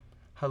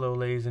Hello,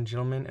 ladies and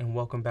gentlemen, and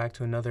welcome back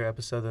to another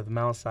episode of the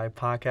Mountainside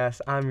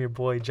Podcast. I'm your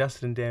boy,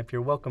 Justin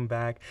Dampier. Welcome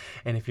back.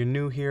 And if you're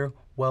new here,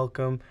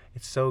 welcome.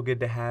 It's so good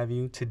to have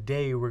you.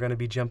 Today, we're going to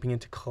be jumping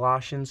into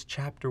Colossians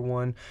chapter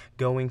 1,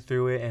 going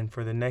through it. And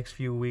for the next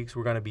few weeks,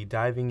 we're going to be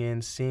diving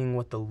in, seeing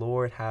what the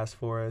Lord has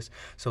for us.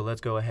 So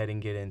let's go ahead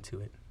and get into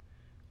it.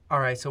 All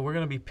right, so we're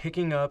going to be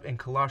picking up in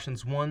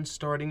Colossians 1,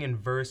 starting in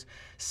verse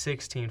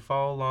 16.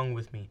 Follow along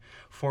with me.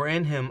 For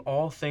in him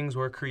all things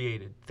were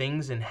created,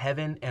 things in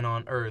heaven and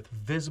on earth,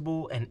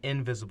 visible and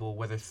invisible,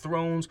 whether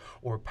thrones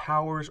or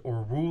powers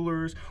or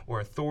rulers or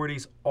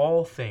authorities,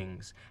 all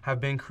things have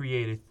been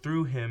created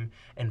through him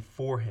and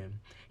for him.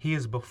 He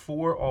is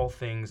before all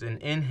things,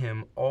 and in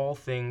him all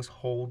things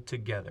hold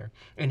together.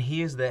 And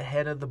he is the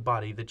head of the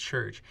body, the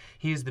church.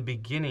 He is the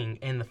beginning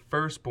and the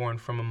firstborn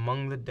from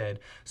among the dead,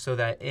 so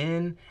that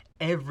in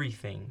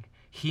everything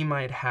he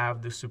might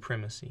have the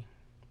supremacy.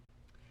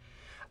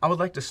 I would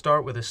like to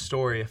start with a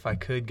story if I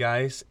could,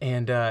 guys,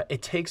 and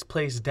it takes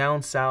place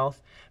down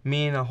south.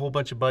 Me and a whole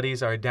bunch of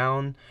buddies are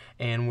down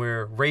and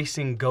we're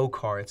racing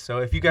go-karts. So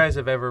if you guys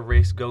have ever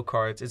raced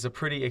go-karts, it's a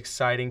pretty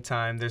exciting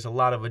time. There's a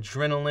lot of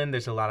adrenaline,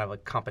 there's a lot of a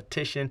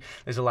competition,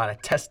 there's a lot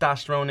of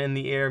testosterone in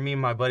the air. Me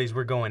and my buddies,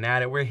 we're going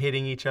at it, we're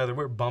hitting each other,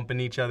 we're bumping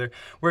each other,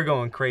 we're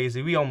going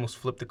crazy. We almost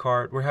flipped the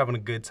cart, we're having a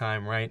good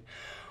time, right?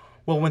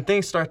 Well, when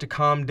things start to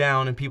calm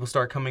down and people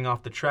start coming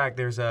off the track,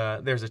 there's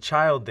a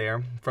child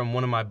there from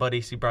one of my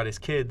buddies. He brought his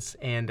kids,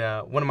 and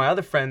one of my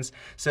other friends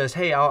says,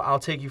 "Hey, I'll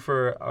take you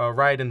for a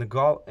ride in the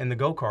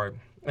go-kart."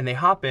 And they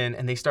hop in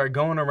and they start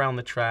going around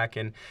the track.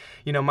 And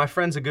my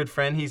friend's a good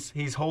friend.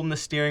 He's holding the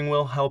steering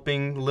wheel,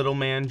 helping little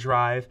man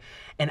drive.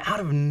 And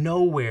out of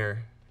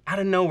nowhere,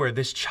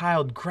 this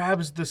child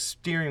grabs the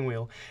steering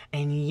wheel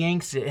and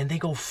yanks it, and they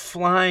go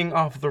flying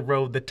off the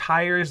road. The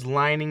tires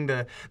lining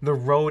the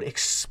road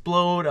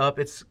explode up.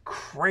 It's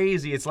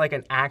crazy. It's like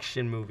an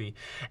action movie.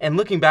 And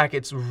looking back,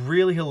 it's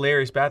really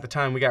hilarious. But at the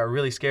time, we got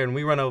really scared, and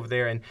we run over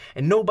there, and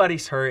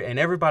nobody's hurt, and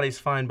everybody's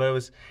fine. But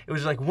it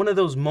was like one of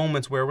those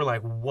moments where we're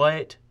like,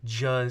 what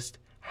just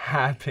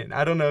happened?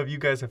 I don't know if you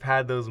guys have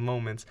had those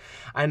moments.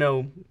 I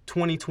know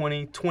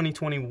 2020,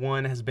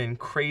 2021 has been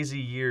crazy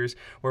years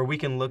where we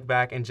can look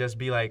back and just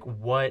be like,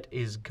 what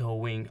is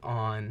going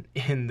on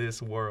in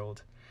this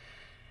world?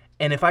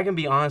 And if I can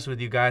be honest with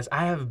you guys,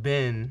 I have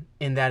been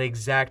in that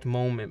exact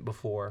moment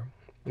before,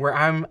 where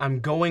I'm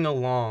going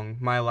along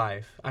my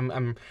life.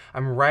 I'm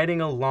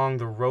riding along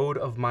the road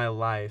of my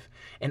life,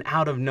 and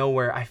out of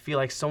nowhere I feel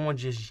like someone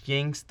just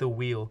yanks the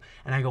wheel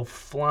and I go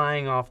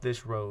flying off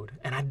this road,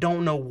 and I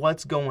don't know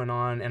what's going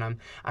on, and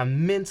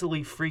I'm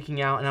mentally freaking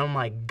out, and I'm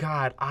like,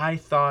 God, I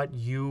thought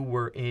you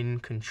were in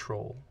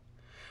control.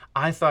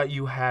 I thought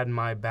you had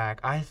my back.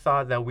 I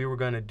thought that we were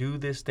going to do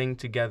this thing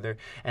together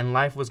and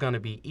life was going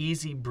to be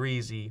easy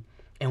breezy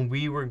and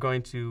we were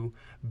going to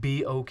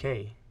be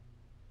okay.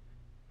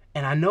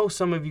 And I know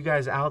some of you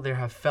guys out there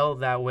have felt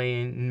that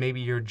way in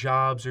maybe your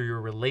jobs or your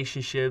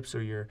relationships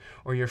or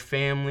your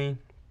family.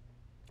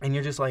 And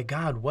you're just like,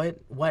 God,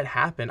 what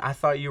happened? I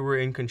thought you were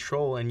in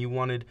control and you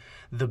wanted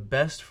the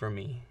best for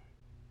me.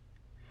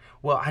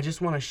 Well, I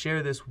just want to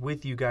share this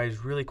with you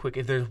guys really quick.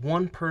 If there's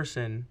one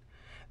person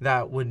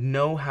that would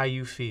know how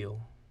you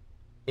feel,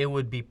 it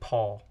would be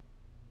Paul.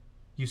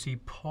 You see,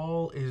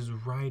 Paul is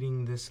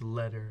writing this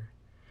letter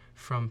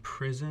from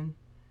prison,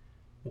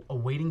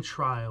 awaiting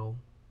trial,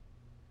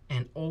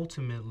 and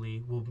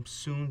ultimately will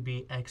soon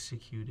be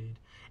executed.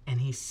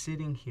 And he's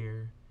sitting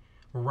here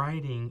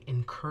writing,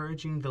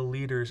 encouraging the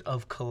leaders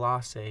of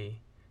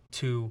Colossae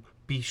to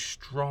be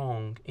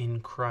strong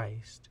in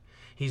Christ.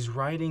 He's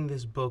writing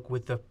this book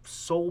with the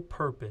sole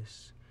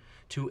purpose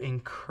to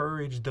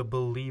encourage the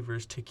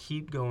believers to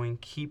keep going,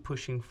 keep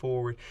pushing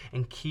forward,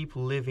 and keep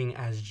living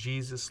as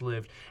Jesus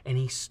lived. And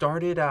he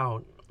started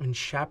out in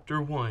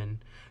chapter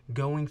 1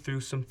 going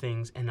through some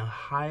things, and a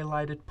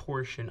highlighted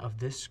portion of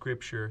this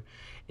scripture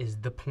is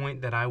the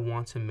point that I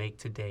want to make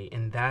today,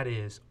 and that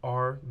is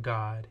our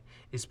God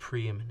is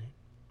preeminent,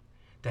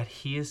 that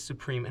he is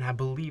supreme. And I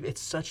believe it's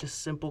such a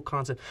simple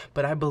concept,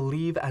 but I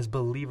believe as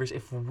believers,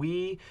 if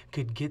we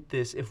could get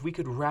this, if we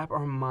could wrap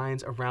our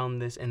minds around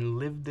this and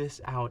live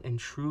this out and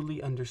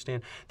truly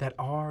understand that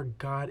our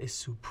God is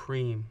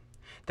supreme,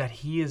 that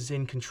he is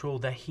in control,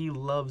 that he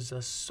loves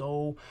us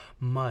so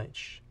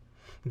much,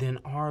 then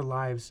our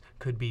lives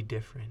could be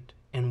different.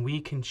 And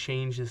we can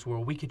change this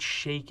world. We could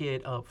shake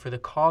it up for the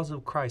cause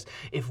of Christ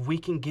if we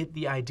can get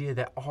the idea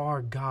that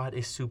our God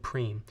is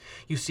supreme.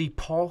 You see,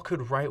 Paul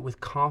could write with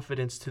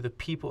confidence to the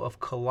people of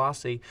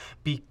Colossae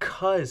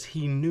because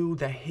he knew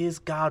that his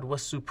God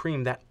was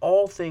supreme, that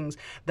all things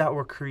that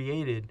were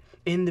created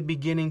in the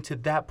beginning to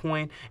that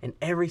point and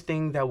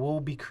everything that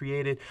will be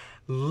created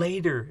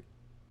later,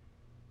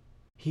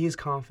 he is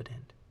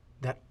confident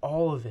that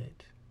all of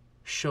it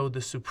showed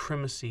the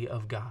supremacy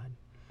of God,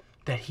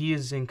 that he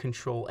is in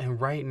control.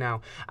 And right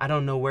now, I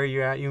don't know where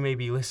you're at. You may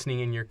be listening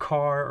in your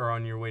car or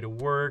on your way to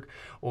work,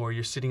 or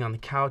you're sitting on the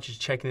couch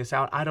just checking this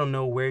out. I don't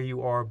know where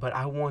you are, but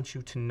I want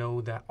you to know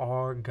that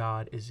our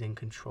God is in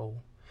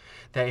control,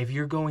 That if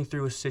you're going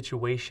through a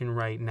situation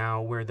right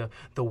now where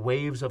the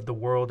waves of the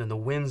world and the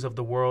winds of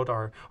the world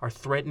are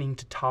threatening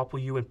to topple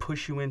you and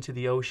push you into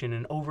the ocean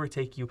and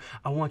overtake you,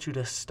 I want you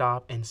to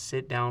stop and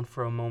sit down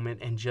for a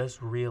moment and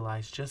just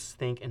realize, just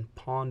think and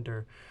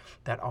ponder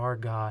that our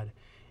God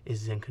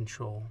is in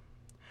control.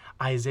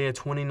 Isaiah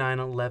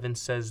 29:11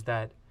 says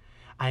that,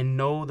 I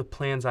know the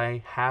plans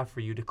I have for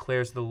you,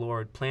 declares the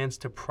Lord, plans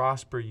to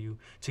prosper you,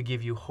 to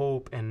give you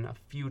hope and a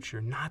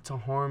future, not to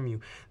harm you.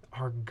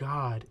 Our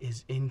God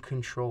is in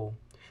control,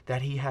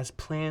 that he has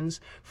plans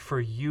for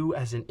you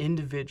as an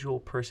individual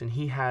person.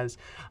 He has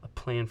a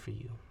plan for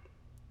you.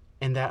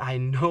 And that I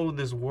know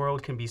this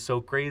world can be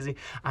so crazy.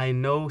 I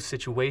know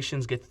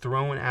situations get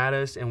thrown at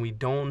us and we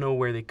don't know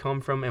where they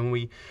come from and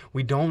we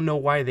don't know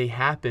why they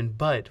happen.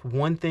 But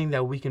one thing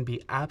that we can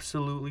be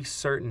absolutely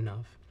certain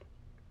of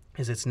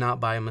is it's not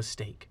by a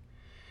mistake,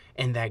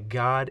 and that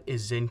God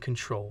is in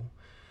control.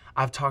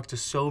 I've talked to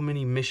so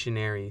many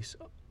missionaries,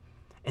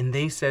 and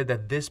they said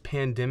that this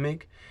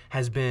pandemic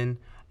has been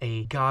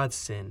a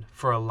godsend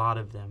for a lot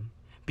of them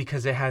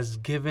because it has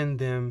given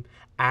them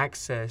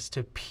access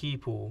to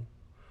people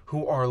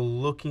who are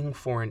looking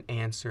for an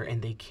answer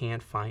and they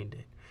can't find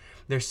it.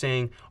 They're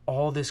saying,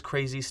 all this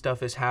crazy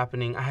stuff is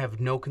happening. I have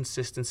no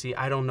consistency.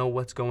 I don't know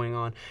what's going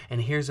on.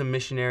 And here's a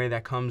missionary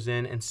that comes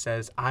in and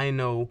says, I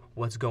know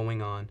what's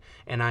going on,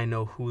 and I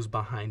know who's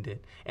behind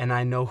it, and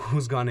I know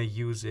who's going to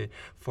use it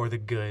for the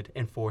good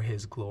and for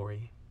his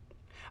glory.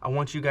 I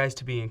want you guys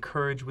to be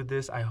encouraged with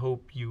this. I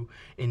hope you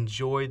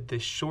enjoyed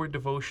this short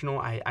devotional.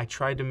 I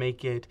tried to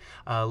make it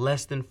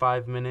less than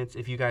 5 minutes.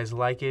 If you guys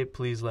like it,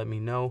 please let me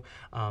know.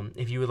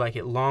 If you would like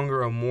it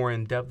longer or more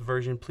in-depth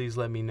version, please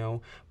let me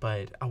know.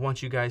 But I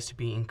want you guys to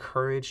be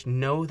encouraged.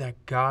 Know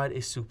that God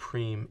is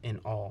supreme in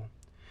all.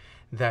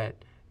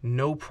 That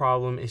no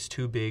problem is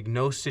too big.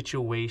 No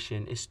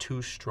situation is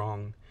too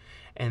strong.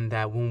 And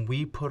that when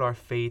we put our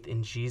faith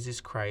in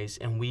Jesus Christ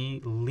and we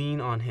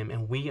lean on him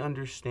and we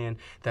understand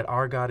that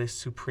our God is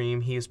supreme,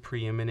 he is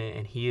preeminent,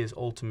 and he is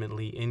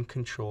ultimately in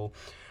control,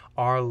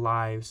 our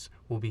lives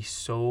will be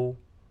so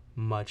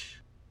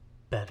much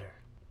better.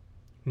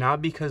 Not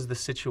because the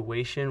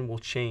situation will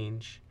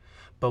change,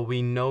 but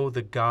we know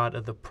the God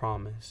of the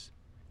promise.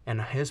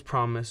 And his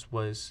promise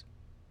was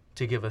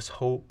to give us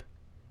hope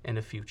and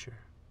a future.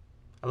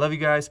 I love you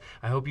guys.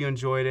 I hope you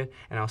enjoyed it,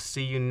 and I'll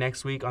see you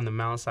next week on the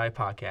Mountainside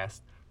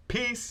Podcast.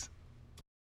 Peace.